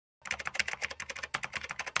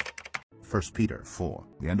1 Peter 4.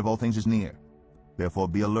 The end of all things is near. Therefore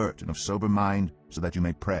be alert and of sober mind, so that you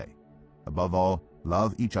may pray. Above all,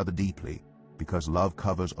 love each other deeply, because love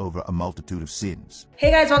covers over a multitude of sins.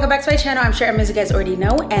 Hey guys, welcome back to my channel. I'm Scheera, as you guys already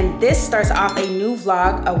know, and this starts off a new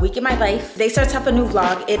vlog, a week in my life. Today starts off a new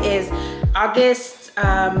vlog. It is August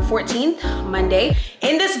 14th, Monday.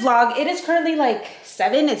 In this vlog, it is currently like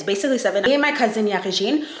 7. It's basically 7. Me and my cousin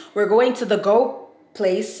Niagara, we're going to the Go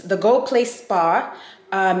Place Spa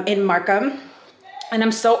in Markham, and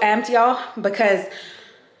I'm so amped, y'all, because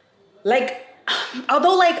like,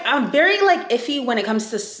 although like I'm very like iffy when it comes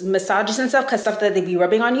to massages and stuff, because stuff that they be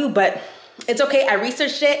rubbing on you, but it's okay. I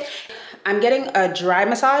researched it. I'm getting a dry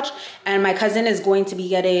massage, and my cousin is going to be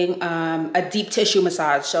getting a deep tissue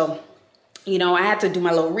massage. So, you know, I had to do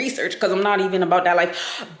my little research because I'm not even about that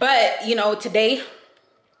life. But, you know, today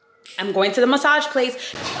I'm going to the massage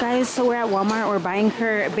place. Guys, so we're at Walmart. We're buying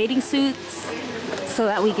her bathing suits so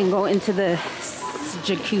that we can go into the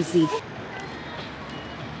jacuzzi.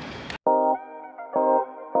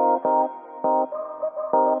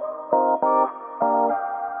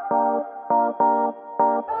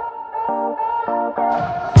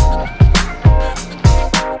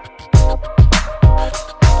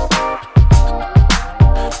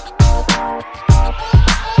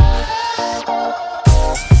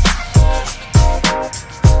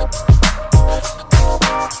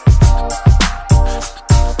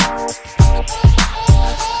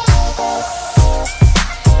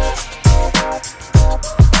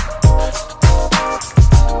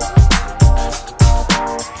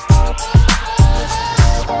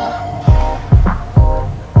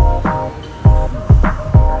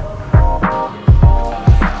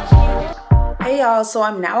 So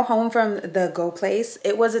I'm now home from the Go Place.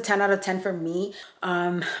 It was a 10 out of 10 for me.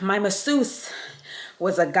 My masseuse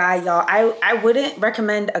was a guy, y'all. I wouldn't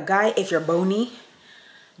recommend a guy if you're bony,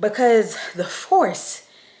 because the force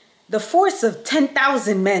of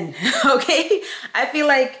 10,000 men, okay? I feel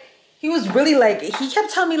like he was really like, he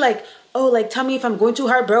kept telling me like, oh, like, tell me if I'm going too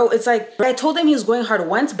hard, bro. It's like, I told him he was going hard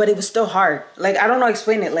once, but it was still hard. Like, I don't know how to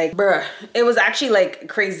explain it. Like, bruh, it was actually like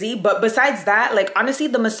crazy. But besides that, like, honestly,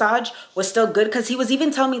 the massage was still good, because he was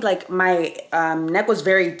even telling me like my neck was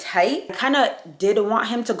very tight. I kind of did want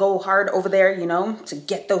him to go hard over there, you know, to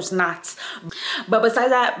get those knots. But besides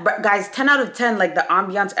that, guys, 10 out of 10, like the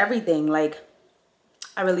ambiance, everything, like,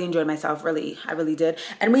 I really enjoyed myself, really. I really did.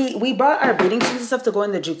 And we brought our bathing suits and stuff to go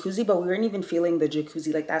in the jacuzzi, but we weren't even feeling the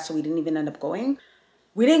jacuzzi like that, so we didn't even end up going.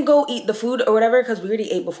 We didn't go eat the food or whatever, because we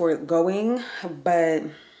already ate before going, but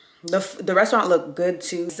the restaurant looked good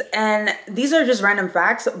too. And these are just random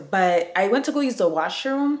facts, but I went to go use the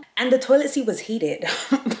washroom, and the toilet seat was heated.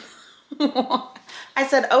 I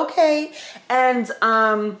said, okay. And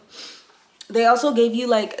they also gave you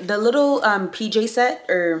like the little PJ set,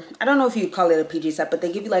 or I don't know if you'd call it a PJ set, but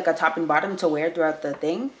they give you like a top and bottom to wear throughout the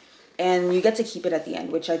thing, and you get to keep it at the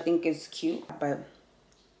end, which I think is cute. But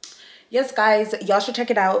yes, guys, y'all should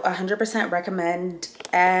check it out. 100% recommend.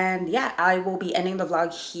 And yeah, I will be ending the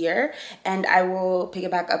vlog here, and I will pick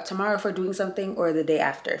it back up tomorrow for doing something, or the day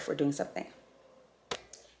after for doing something.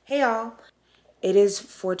 Hey y'all, it is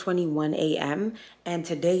 4:21 a.m. and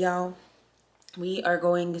today, y'all, we are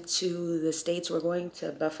going to the States. We're going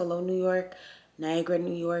to Buffalo, New York, Niagara,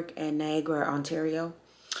 New York, and Niagara, Ontario.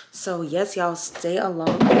 So yes, y'all, stay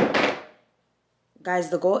along. Guys,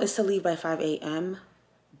 the goal is to leave by 5 a.m.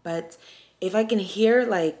 But if I can hear,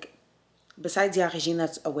 like, besides Yahajin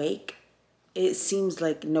that's awake, it seems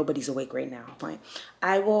like nobody's awake right now.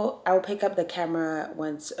 I will pick up the camera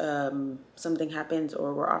once something happens,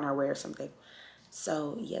 or we're on our way or something.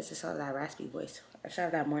 So yes, I saw that raspy voice. I should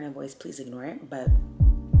have that morning voice, please ignore it. But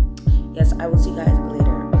yes, I will see you guys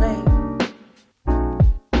later. Okay.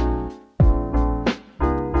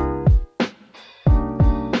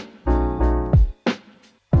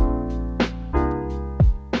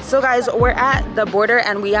 So guys, we're at the border,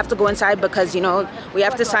 and we have to go inside because, you know, we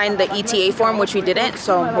have to sign the ETA form, which we didn't.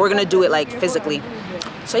 So we're gonna do it like physically.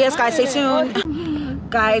 So yes, guys, stay tuned.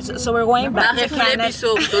 Guys, so we're going back to Canada. They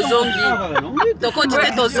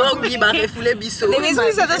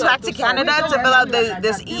basically sent us back to Canada to fill out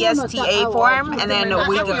this ESTA form, and then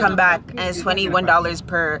we can come back, and it's $21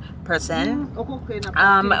 per person.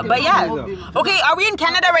 But yeah. Okay, are we in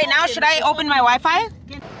Canada right now? Should I open my Wi-Fi?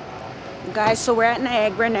 Guys, so we're at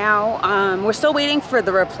Niagara now. We're still waiting for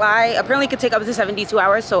the reply. Apparently it could take up to 72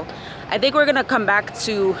 hours, so I think we're gonna come back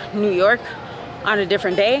to New York on a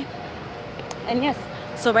different day. And yes,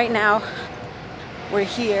 so right now we're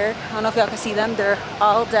here. I don't know if y'all can see them. They're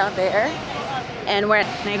all down there, and we're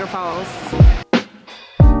at Niagara Falls.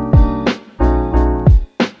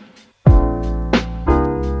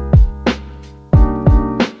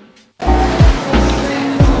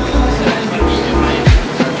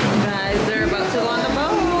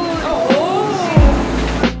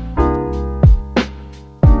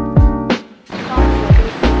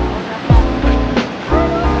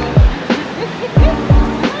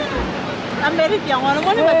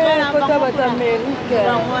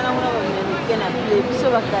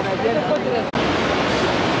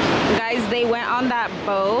 Guys, they went on that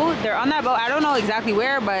boat. They're on that boat. I don't know exactly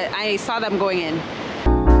where, but I saw them going in.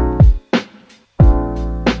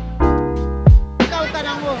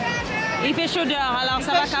 Il fait chaud dehors, alors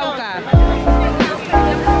ça va kauka.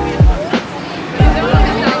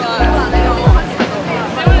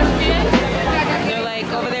 They're like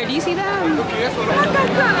over there. Do you see them?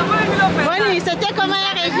 Oui, c'était comme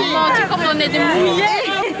un régime. Comme on était mouillés.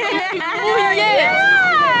 Mouillés.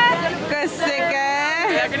 Que c'est que...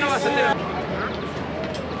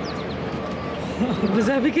 Vous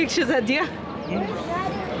avez quelque chose à dire?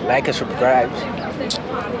 Like and subscribe.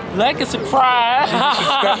 Like and subscribe.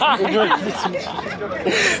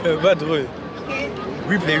 Pas drôle.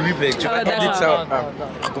 Replay. Tu vas pas dire ça.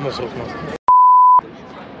 Recommence.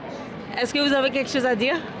 Est-ce que vous avez quelque chose à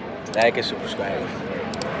dire? Like and subscribe.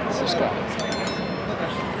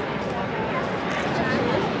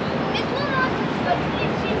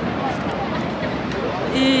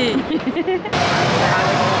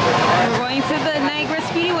 We're going to the Niagara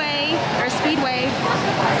Speedway, or Speedway.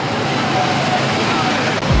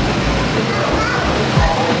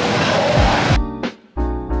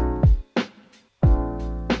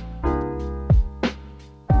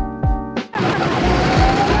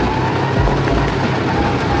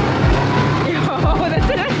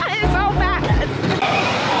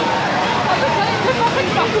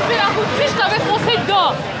 Je t'avais foncé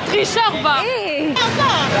dedans. Tricheur, va. Hey.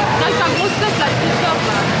 Là, ta grosse tête, la tricheur,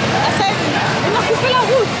 va. On a coupé la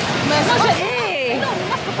route. Mais moi, j'ai... Non, on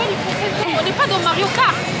a coupé les foncés. On n'est pas dans Mario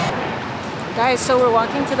Kart. Guys, so we're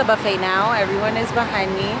walking to the buffet now. Everyone is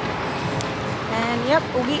behind me. And yep,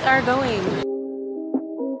 we are going.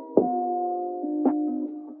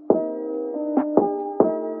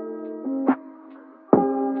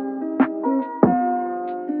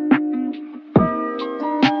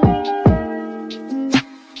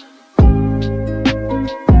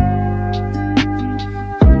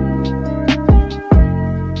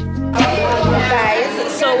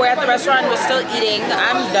 Restaurant, we're still eating.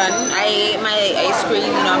 I'm done. I ate my ice cream,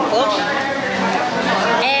 you know, I'm full.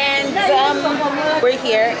 And we're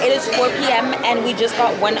here. It is 4 p.m. and we just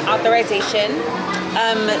got one authorization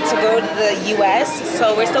to go to the US.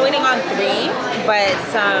 So we're still waiting on 3, but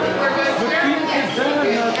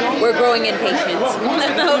we're growing in patience.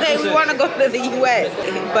 Okay, we want to go to the US,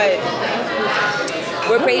 but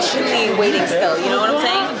we're patiently waiting still, you know what I'm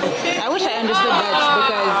saying? I wish I understood Dutch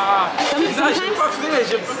because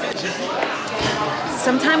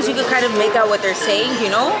sometimes you could kind of make out what they're saying, you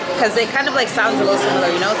know? Because it kind of like sounds a little similar,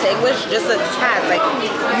 you know, to English, just a tad. Like, you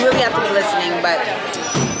really have to be listening, but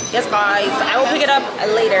yes, guys, I will pick it up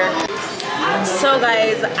later. So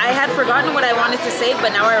guys, I had forgotten what I wanted to say,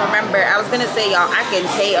 but now I remember. I was gonna say, y'all, I can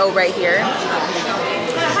KO right here.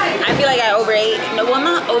 I feel like I overate. No, well,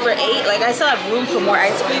 not overate. Like, I still have room for more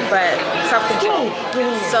ice cream, but self-control.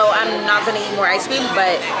 So I'm not gonna eat more ice cream,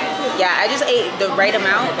 but yeah, I just ate the right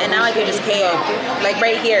amount, and now I can just KO. Like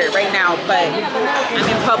right here, right now, but I'm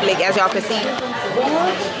in public, as y'all can see.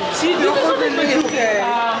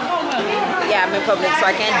 Yeah, I'm in public, so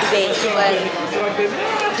I can't debate, but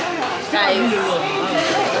guys,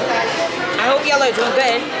 I hope y'all are doing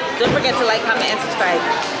good. Don't forget to like, comment, and subscribe.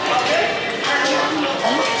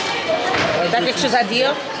 T'as quelque chose à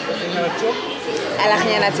dire? Elle a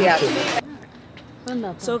rien à dire.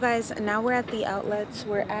 So guys, now we're at the outlets.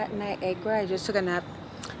 We're at Niagara. I just took a nap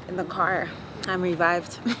in the car. I'm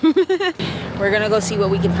revived. We're gonna go see what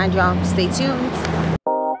we can find, y'all. Stay tuned.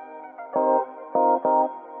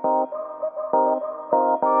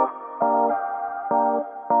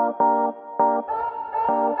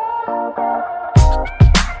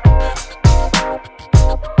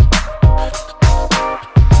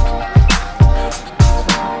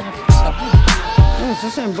 Ça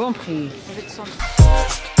c'est un bon prix.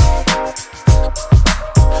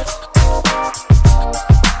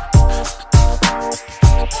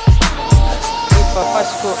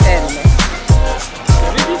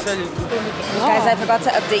 Guys, I forgot to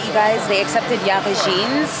update you guys. They accepted Yara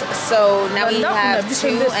jeans, so now we have 2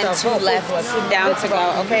 and 2 left down to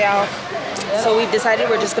go. Okay, y'all. So we've decided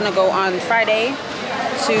we're just gonna go on Friday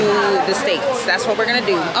to the States. That's what we're gonna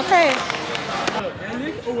do. Okay.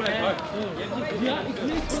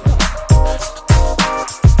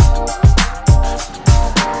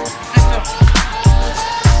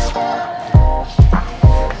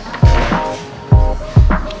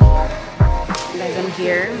 Guys, I'm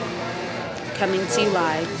here coming to you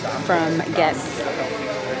live from Guess.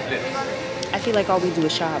 I feel like all we do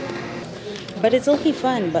is shop, but it's okay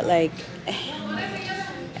fun. But like,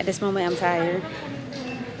 At this moment, I'm tired.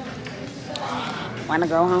 Want to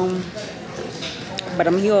go home, but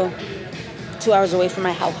I'm here 2 hours away from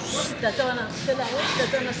my house.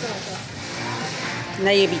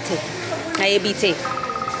 Nayebite.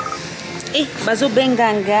 Eh, bazo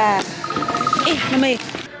benganga. Eh, name.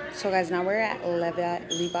 So guys, now we're at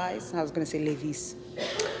Levi's. I was gonna say Levi's,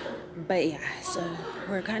 but yeah. So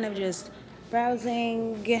we're kind of just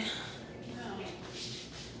browsing,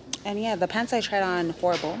 and yeah, the pants I tried on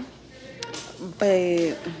horrible,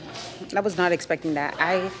 but I was not expecting that.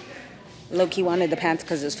 I low-key wanted the pants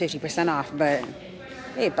because it was 50% off, but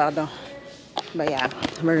hey, pardon. But yeah,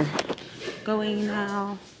 we're going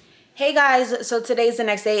now. Hey guys, so today's the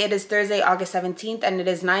next day. It is Thursday, August 17th, and it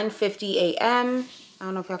is 9:50 a.m. I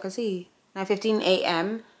don't know if y'all can see. 9:15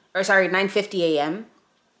 a.m. or sorry, 9:50 a.m.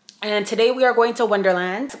 And today we are going to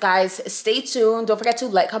Wonderland. Guys, stay tuned. Don't forget to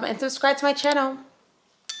like, comment, and subscribe to my channel.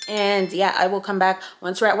 And yeah, I will come back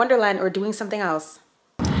once we're at Wonderland or doing something else.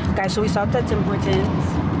 Guys, so we stopped at Tim Hortons,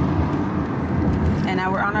 and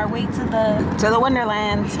now we're on our way to the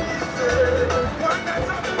Wonderland.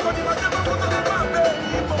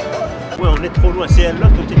 Ouais, on est trop loin, c'est elle là,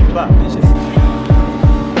 continue pas.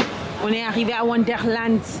 On est arrivé à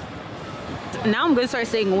Wonderland. Now I'm gonna start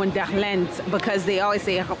saying Wonderland because they always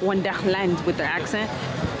say Wonderland with their accent.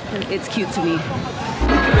 It's cute to me.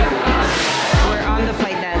 We're on the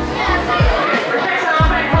flight deck.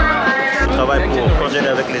 Je travaille pour congéler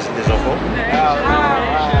avec les enfants.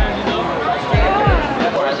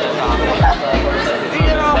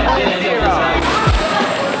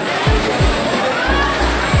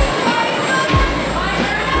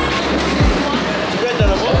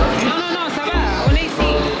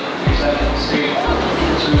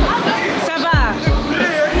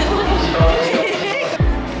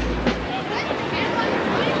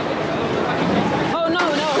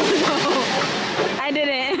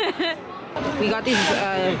 We got these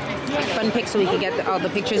fun pics so we can get all the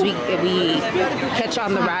pictures we catch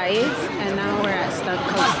on the rides. And now we're at Stunt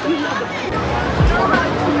Coaster.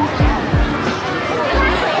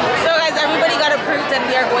 So guys, everybody got approved and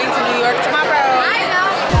we are going to New York tomorrow. I know.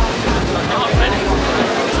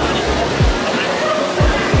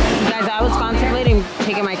 Guys, I was contemplating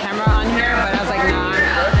taking my camera on here, but I was like, nah,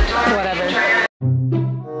 whatever.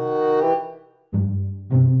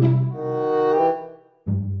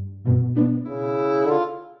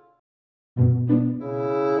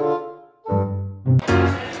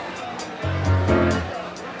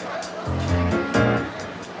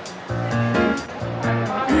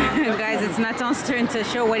 It's Nathan's turn to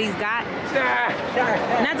show what he's got.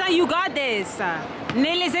 Nathan, you got this.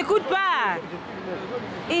 Ne les écoute pas.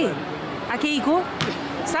 Eh, Akeiko,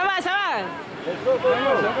 ça va, ça va. Let's go,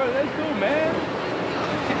 man.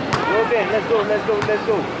 Okay, let's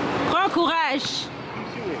go. Prends courage.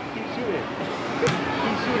 Keep shooting.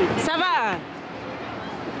 Ça va.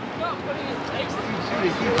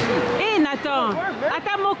 Eh, Nathan.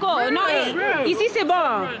 Attends, Moko. Non, ici c'est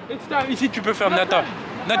bon. Ici tu peux faire Nathan.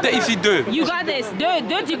 Nathan, ici 2. You got this.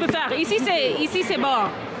 Deux, tu peux faire. Ici c'est bon.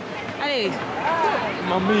 Allez.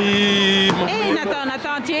 Mamie. Hey,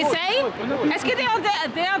 Nathan, tu essayes? Est-ce que t'es en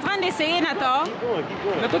train d'essayer, Nathan?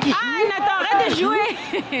 Nathan, tu joues? Ah, Nathan, arrête de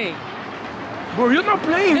jouer. Bro, you're not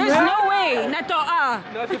playing, There's man. no way. Nathan, ah.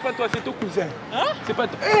 Non, c'est pas toi, c'est ton cousin. Hein? C'est pas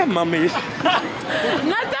toi. Eh, mamie.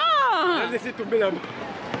 Nathan. Laissez tomber là-bas.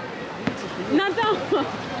 Nathan,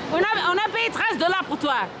 on a payé $13 pour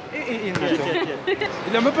toi. Il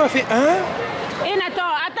n'a même pas fait un. Et Nathan,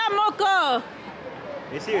 attends, Moko.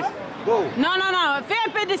 Ici, go. Non, fais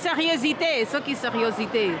un peu de sérieuxité. Ce qui est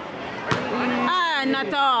sérieuxité. Ah,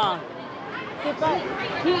 Nathan.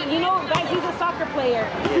 You know, guys, he's a soccer player.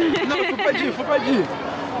 Non, faut pas dire.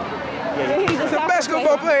 He's a soccer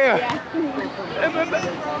basketball player.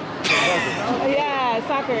 Yeah,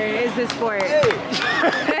 soccer is the sport.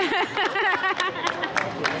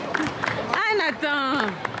 Ah,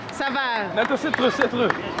 Nathan, ça va. Nathan, c'est trop.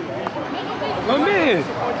 Mamie.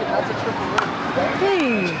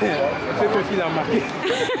 Hey. C'est ton fils à marquer.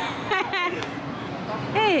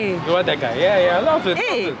 Hey. What that guy? Yeah, I love it.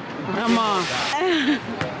 Hey. Vraiment.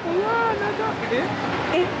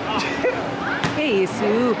 Hey,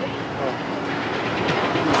 soup.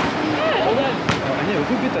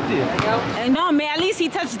 No, mais at least he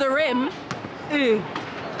touched the rim. Hey.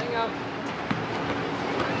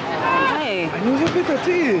 Hey.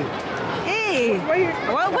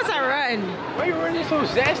 What was that run? Why are you running so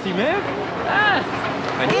zesty, man?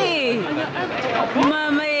 Hey.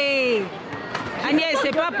 Mamie. Agnès,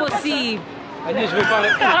 c'est pas possible. Agnès, je veux parler.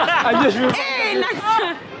 Agnès, je veux parler. Hey,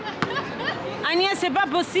 Nathan. Agnès, c'est pas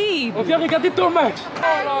possible. On vient regarder ton match.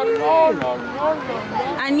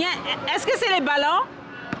 Agnès, est-ce que c'est les ballons?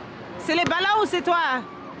 C'est les ballons ou c'est toi?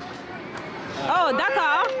 Oh,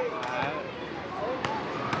 d'accord.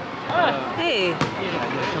 Hey.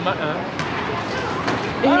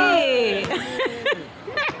 Hey.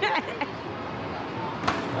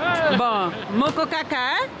 Bon, Moko Kaka,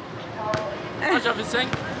 hein? Moi j'avais 5.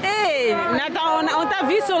 Hey, Nathan, on t'a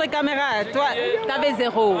vu sur les caméras. Toi, t'avais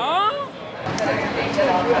 0.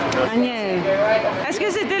 Agnès, est-ce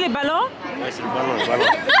que c'était les ballons? Ouais, c'est le ballon, le ballon.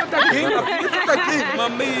 C'est le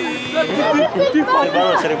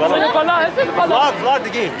ballon, C'est le ballon. C'est le ballon, c'est le ballon. Vlog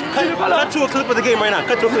the game. Cut to a clip of the game right now.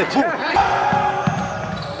 Cut to a clip.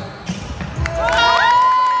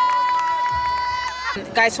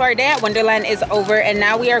 Guys, so our day at Wonderland is over, and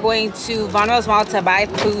now we are going to Von Wells Mall to buy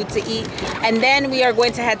food to eat, and then we are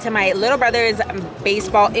going to head to my little brother's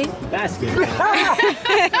baseball. Basket.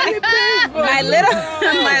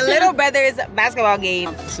 my little brother's basketball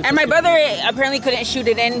game, and my brother apparently couldn't shoot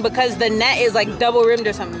it in because the net is like double rimmed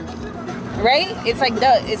or something, right? It's like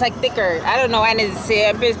thicker. I don't know, and it's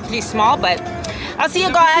pretty small, but I'll see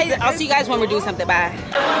you guys. I'll see you guys when we're doing something. Bye.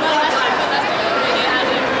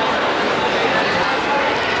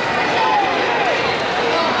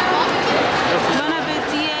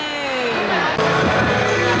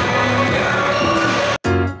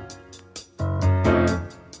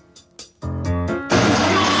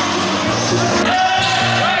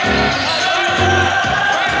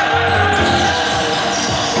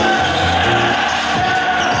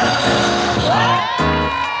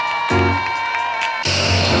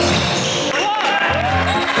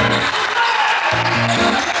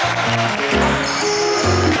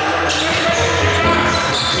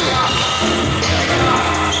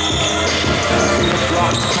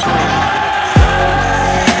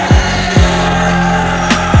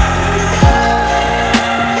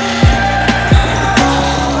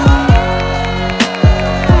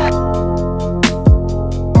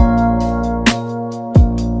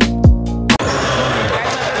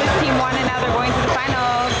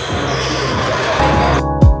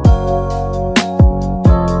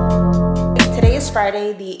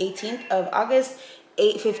 Friday the 18th of August,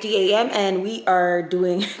 8:50 a.m. and we are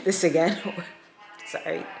doing this again.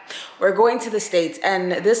 Sorry. We're going to the States,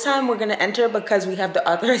 and this time we're going to enter because we have the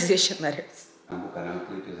authorization letters.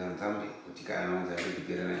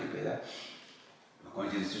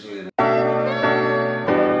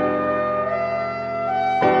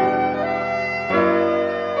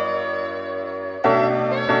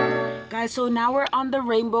 Guys, so now we're on the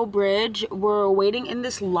Rainbow Bridge. We're waiting in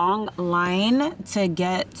this long line to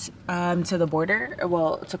get to the border,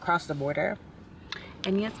 well, to cross the border.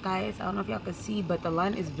 And yes, guys, I don't know if y'all can see, but the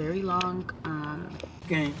line is very long.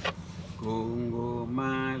 Guys,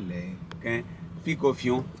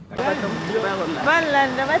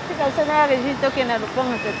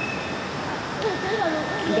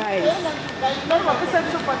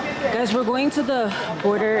 we're going to the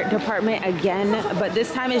border department again, but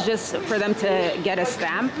this time is just for them to get a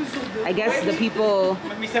stamp. I guess the people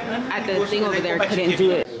at the thing over there couldn't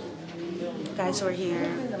do it. Guys, we're here.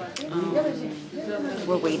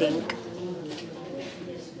 We're waiting.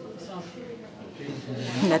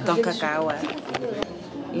 Natong kakawa.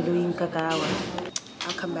 Iluing kakawa.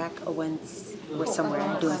 I'll come back once we're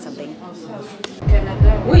somewhere doing something.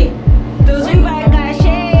 Oui.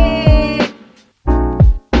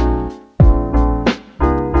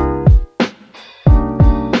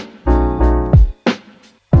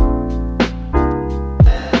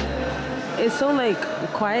 It's so like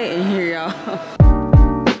quiet in here, y'all.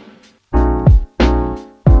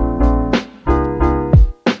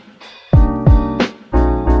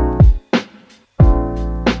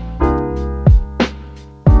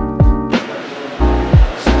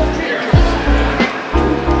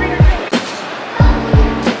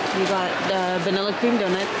 Vanilla cream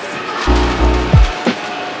donuts.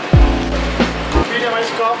 Medium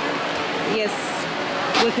iced coffee. Yes.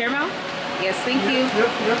 With caramel? Yes, thank you.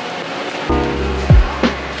 Yep.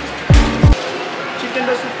 Chicken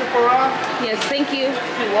da soup tempura. Yes, thank you.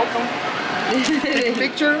 You're welcome.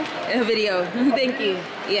 Picture? A video. Thank you.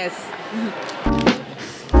 Yes.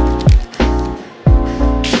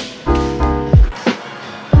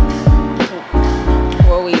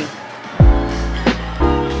 Whoa.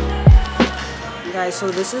 Guys,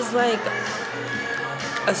 so this is like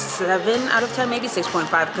a 7 out of 10, maybe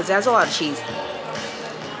 6.5, because it has a lot of cheese.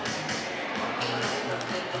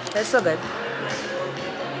 That's so good.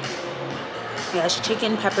 Yeah, it's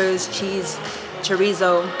chicken, peppers, cheese,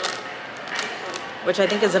 chorizo, which I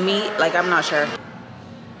think is a meat. Like, I'm not sure.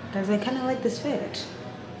 Guys, I kind of like this fit.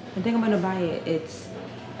 I think I'm gonna buy it.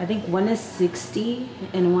 I think one is 60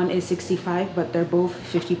 and one is 65, but they're both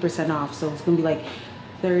 50% off. So it's gonna be like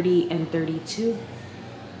 30 and 32.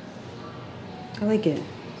 I like it.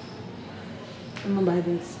 I'm gonna buy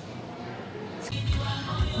this.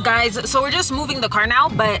 Guys, so we're just moving the car now,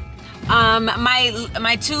 but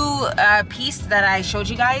my two piece that I showed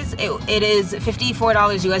you guys, it is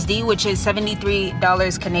 $54 USD, which is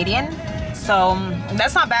 $73 Canadian. So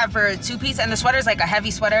that's not bad for a two piece, and the sweater is like a heavy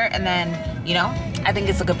sweater, and then, you know, I think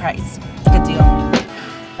it's a good price. Good deal.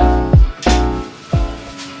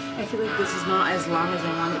 I feel like this is not as long as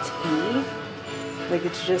I want it to be. Like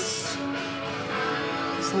it's just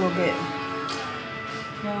a little bit,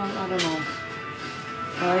 yeah, I don't know.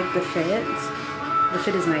 I like the fit. The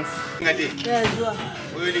fit is nice.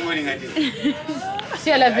 Si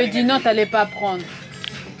elle avait dit non, t'allais pas prendre.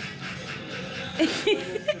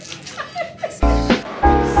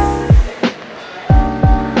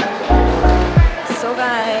 So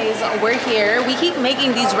guys, we're here. We keep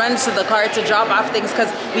making these runs to the car to drop off things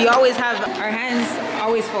because we always have our hands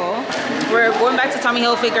always full. We're going back to Tommy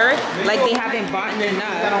Hilfiger. Like they haven't bought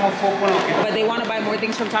enough, but they want to buy more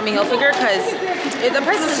things from Tommy Hilfiger because the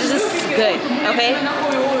price is just good, okay?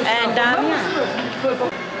 And yeah.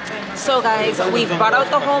 So guys, we've bought out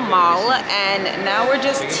the whole mall and now we're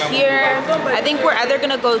just here. I think we're either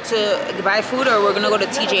gonna go to buy food or we're gonna go to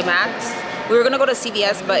TJ Maxx. We were gonna go to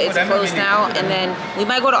CVS, but it's closed now, and then we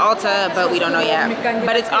might go to Ulta, but we don't know yet.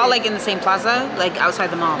 But it's all like in the same plaza, like outside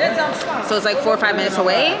the mall. So it's like 4 or 5 minutes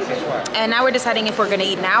away. And now we're deciding if we're gonna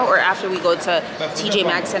eat now or after we go to TJ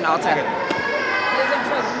Maxx and Ulta.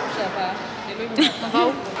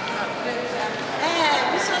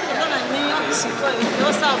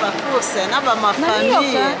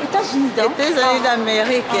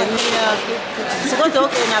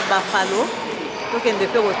 tokende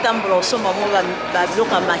mpe kotambola osomba mo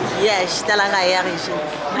babiloko ya maquillage talanga ya régime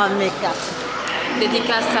ma make-up.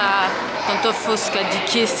 Dédicace à tonton Fosca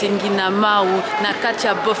Diké Sengina Mau na kati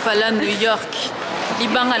ya Buffalo, New York.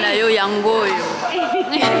 Libanga na yo yango oyo.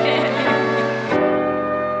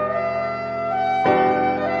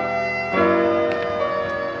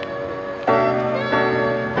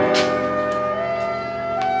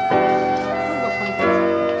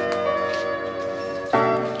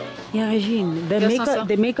 Yeah, Régine,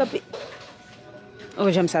 the makeup. Oh,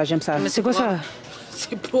 j'aime ça, j'aime ça. C'est quoi ça?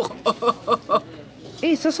 C'est pour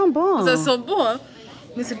Eh, ça sent bon. Ça sent bon, hein?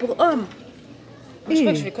 Mais c'est pour homme. Je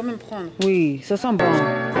crois que je vais quand même prendre. Oui, ça sent bon.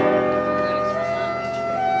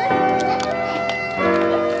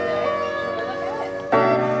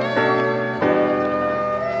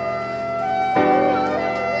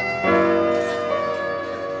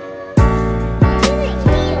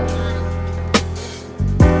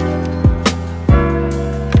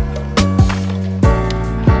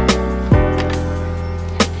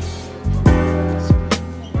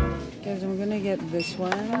 This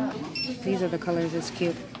one, these are the colors, it's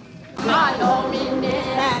cute.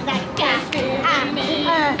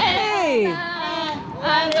 Hey!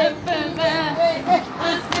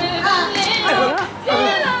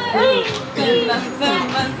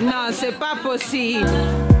 Non, c'est pas possible.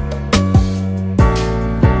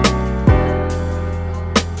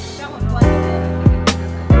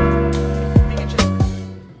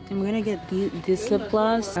 Get this lip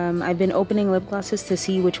gloss. I've been opening lip glosses to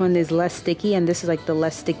see which one is less sticky, and this is like the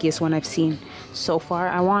less stickiest one I've seen so far.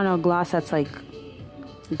 I want a gloss that's like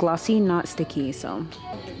glossy, not sticky, so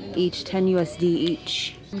each 10 USD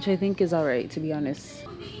each, which I think is alright, to be honest.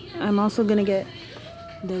 I'm also gonna get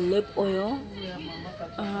the lip oil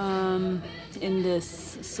in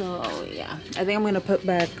this, so yeah, I think I'm gonna put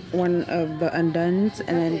back one of the undones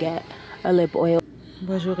and then get a lip oil.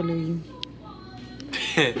 Bonjour Louis.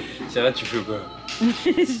 Scheera, tu fais quoi?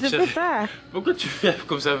 Je te fais pas. Pourquoi tu fais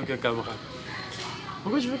comme ça avec la caméra?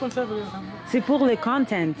 Pourquoi tu fais comme ça avec la caméra? C'est pour le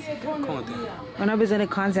content. Content. On a besoin de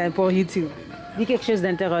content pour YouTube. Dis quelque chose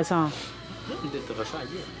d'intéressant. D'intéressant à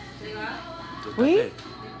dire. Oui?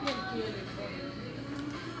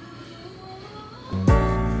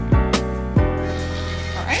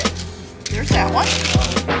 All right, there's that one.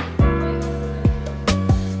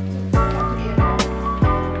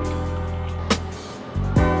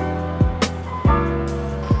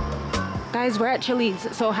 Guys, we're at Chili's,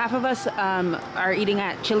 so half of us are eating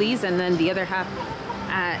at Chili's and then the other half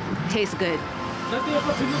at Tastes Good.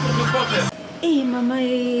 Eh,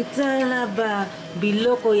 maman, t'as là-bas,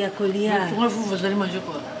 biloko ya kolia. Vous allez manger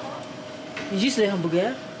quoi? Juste les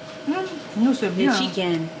hamburgers? Nous, c'est bien. The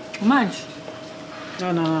chicken. Mange.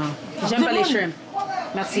 No, no, no. J'aime pas les shrimp.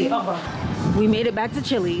 Merci. Au revoir. We made it back to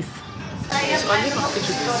Chili's.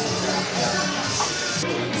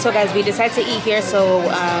 So guys, we decided to eat here, so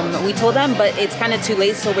we told them, but it's kind of too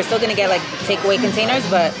late, so we're still gonna get like takeaway containers,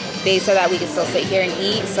 but they said that we can still sit here and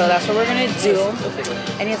eat, so that's what we're gonna do.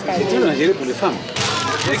 And yes guys,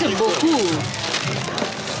 c'est beaucoup.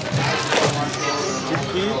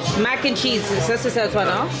 Mac and cheese, ça c'est ça toi,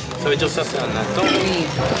 non? Ça veut dire ça c'est un attend. Oui.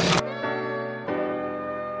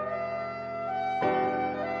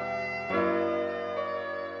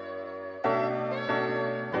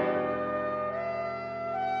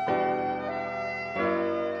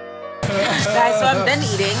 Guys, so I'm done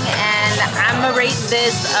eating and I'm gonna rate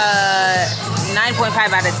this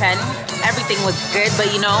 9.5 out of 10. Everything was good,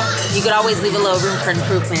 but you know, you could always leave a little room for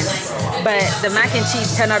improvements. But the mac and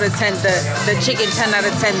cheese, 10 out of 10. The chicken, 10 out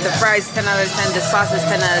of 10. The fries, 10 out of 10. The sauce is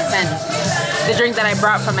 10 out of 10. The drink that I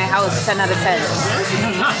brought from my house, 10 out of 10.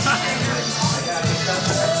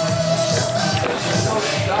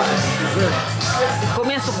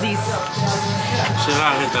 Combien sur 10?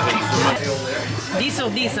 Scheera, arrête. 10 sur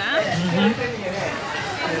 10, hein?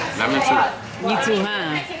 La même chose. You too,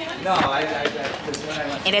 huh?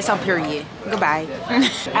 And that's on period. Goodbye.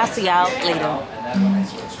 I'll see y'all later.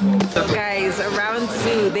 Guys, round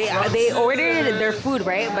 2. They ordered their food,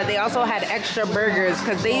 right? But they also had extra burgers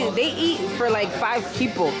because they eat for like 5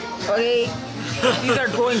 people. Okay? These are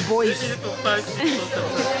growing boys.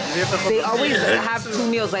 They always have 2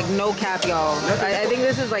 meals, like no cap, y'all. I think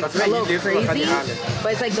this is like a little crazy,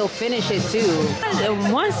 but it's like they'll finish it too.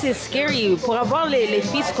 Moi, c'est scary. Pour avoir les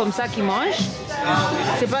fils comme ça qui mangent,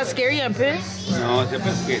 c'est pas scary un peu? Non, c'est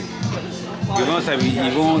pas scary.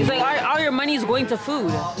 Ils vont... It's like all your money is going to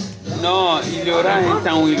food. Non, il y aura un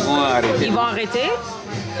temps où ils vont arrêter. Ils vont arrêter?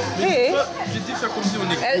 Hey.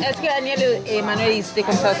 Est-ce que Daniel et Emmanuel ils étaient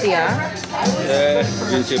comme ça aussi, hein?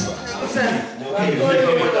 Je ne sais pas.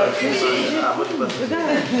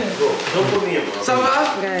 Ça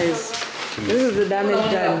va? Guys, this is the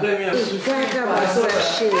damage done.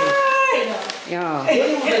 Yeah.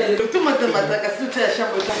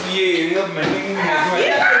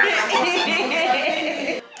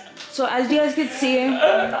 So as you guys can see,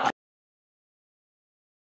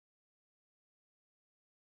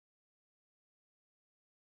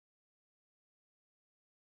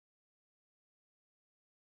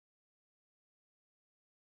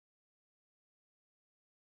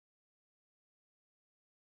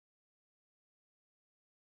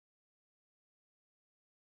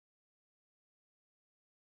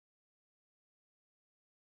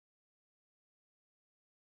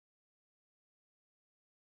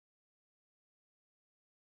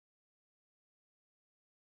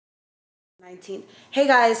 Hey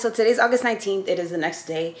guys, so today's August 19th. It is the next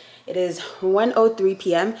day. It is 1:03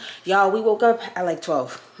 p.m. Y'all, we woke up at like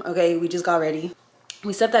 12. Okay, we just got ready.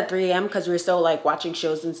 We slept at 3 a.m. because we were still like watching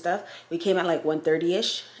shows and stuff. We came at like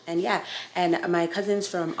 1:30ish, and yeah, and my cousins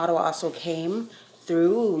from Ottawa also came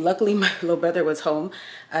through. Luckily my little brother was home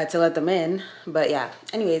to let them in, but yeah,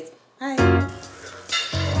 anyways, hi.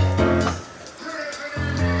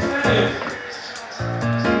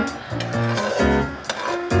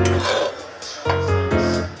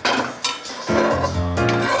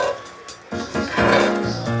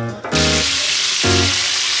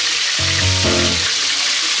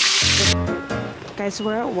 Guys, so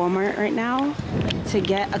we're at Walmart right now to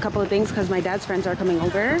get a couple of things because my dad's friends are coming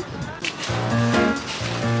over.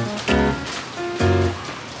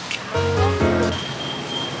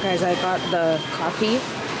 Guys, I got the coffee,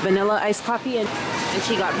 vanilla iced coffee, and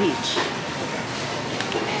she got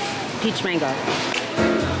peach mango.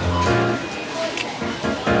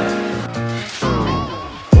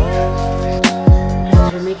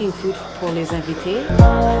 We're making food pour les invités.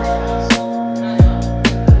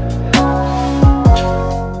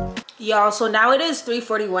 Y'all, so now it is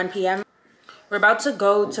 3:41 p.m. We're about to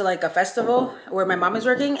go to like a festival where my mom is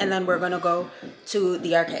working, and then we're gonna go to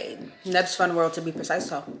the arcade. Neb's Fun World to be precise,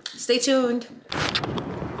 so stay tuned.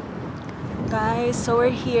 Guys, so we're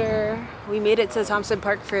here. We made it to Thompson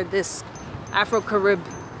Park for this Afro-Carib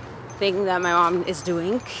thing that my mom is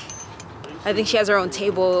doing. I think she has her own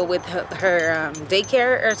table with her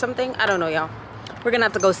daycare or something. I don't know, y'all. We're gonna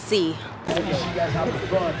have to go see.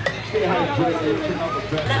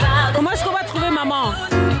 Comment est-ce qu'on va trouver maman?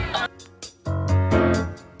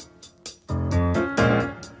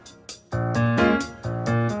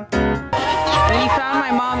 We found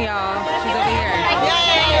my mom, y'all. She's over here.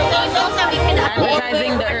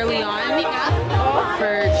 Advertising the early on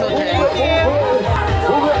for children.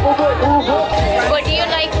 Would you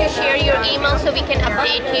like to share your email so we can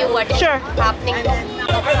update you what's happening?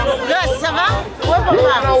 Yes, ça va? Ouais, papa.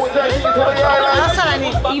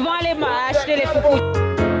 Ils vont aller acheter les foufous.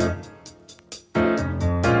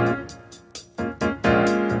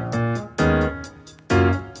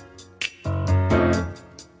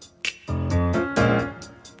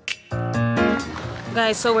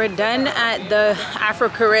 Guys, so we're done at the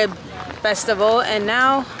Afro-Carib Festival, and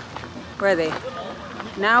now, where are they?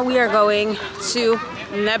 Now we are going to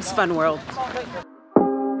Neb's Fun World.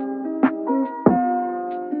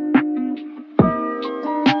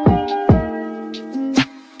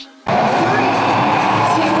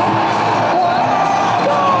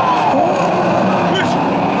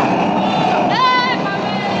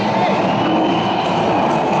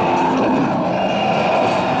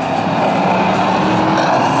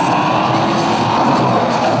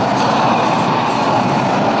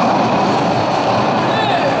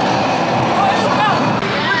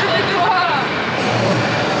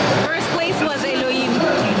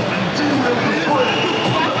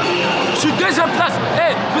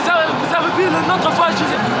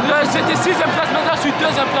 J'étais 6e place, maintenant je suis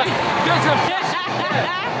 2e place. 2e place.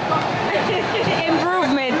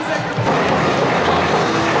 Improvement.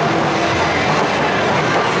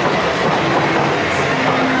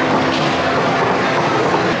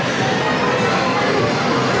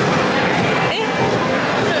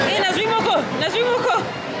 Nazwi Moko.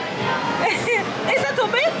 Est-ce que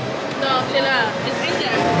tombé? Non, c'est là. It's in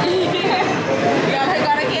there. Y'all, I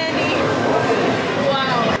got a candy.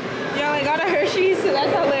 Wow. Y'all, I got a Hershey's, so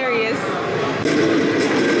that's hilarious.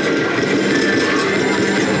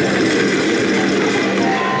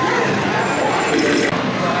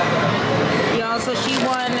 Y'all, so she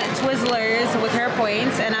won Twizzlers with her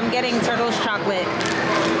points, and I'm getting Turtles chocolate.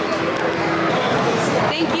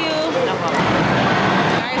 Thank you.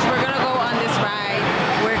 Guys, we're gonna go on this ride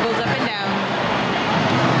where it goes up and down.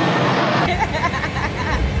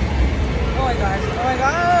 Oh my gosh, oh my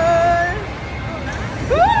god.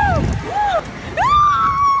 Woo!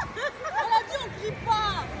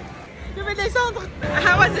 Je vais descendre.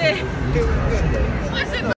 How was it?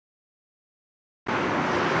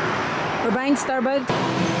 We're buying Starbucks.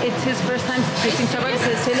 It's his first time tasting Starbucks.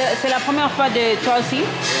 C'est la première fois de toi aussi?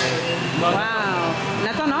 Wow.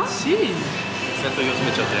 Nathan, non? Si.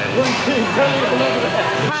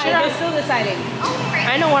 Hi, they're still deciding.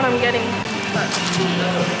 I know what I'm getting.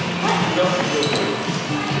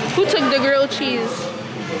 Who took the grilled cheese?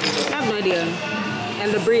 I have no idea.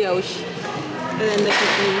 And the brioche. And then the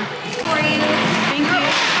cookie. For you. Thank you.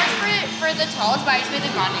 For the tallest, but I just made the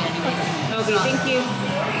grande anyways. Okay, thank you.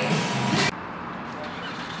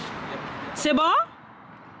 C'est bon?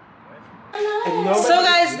 So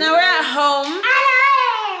guys, now we're at home.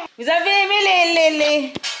 Vous avez aimé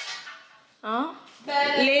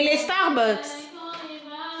les Starbucks?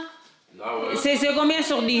 C'est combien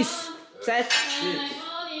sur 10? 7?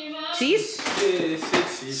 6?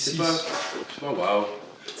 C'est pas wow.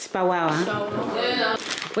 C'est pas wow, hein?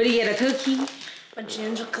 What do you get, a cookie? A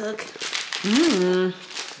ginger cook. Mmm.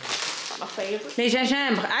 My favorite. Les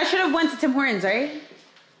gingembre. I should have went to Tim Hortons, right?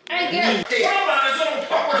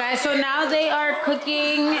 Guys, so now they are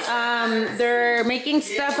cooking, they're making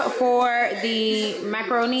stuff for the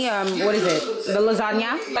macaroni, what is it? The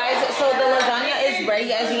lasagna. Guys, so the lasagna is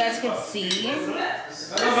ready, as you guys can see.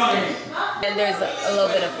 And there's a little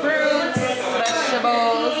bit of fruits,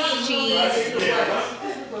 vegetables, cheese,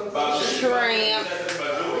 shrimp,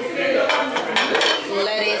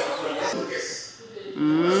 lettuce.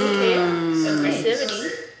 Aggressivity.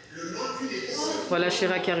 Voilà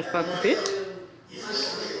Scheera qui n'arrive pas à couper.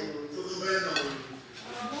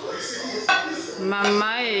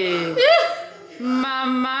 Maman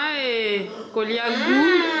et Koliagou.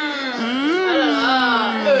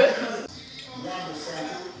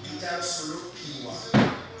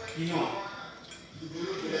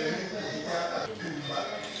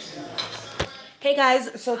 Hey guys,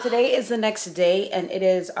 so today is the next day and it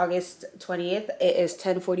is August 20th. It is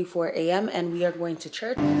 10:44 a.m. and we are going to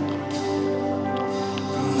church.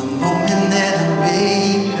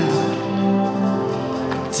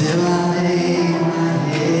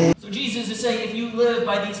 So Jesus is saying, if you live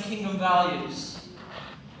by these kingdom values,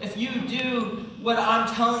 if you do what I'm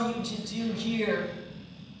telling you to do here,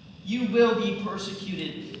 you will be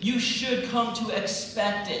persecuted. You should come to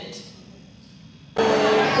expect it.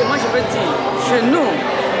 Comment je peux dire? Genou.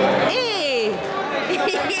 Hey!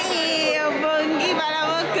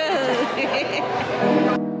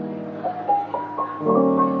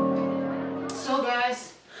 So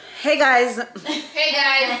guys. Hey guys. Hey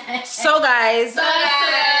guys. So guys.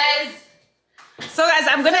 So guys,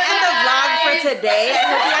 I'm gonna end the vlog for today. I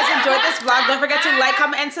hope you guys enjoyed this vlog. Don't forget to like,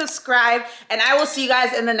 comment, and subscribe. And I will see you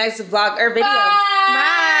guys in the next vlog or video.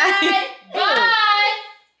 Bye. Bye. Bye.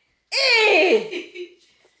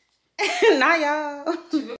 Nah, y'all.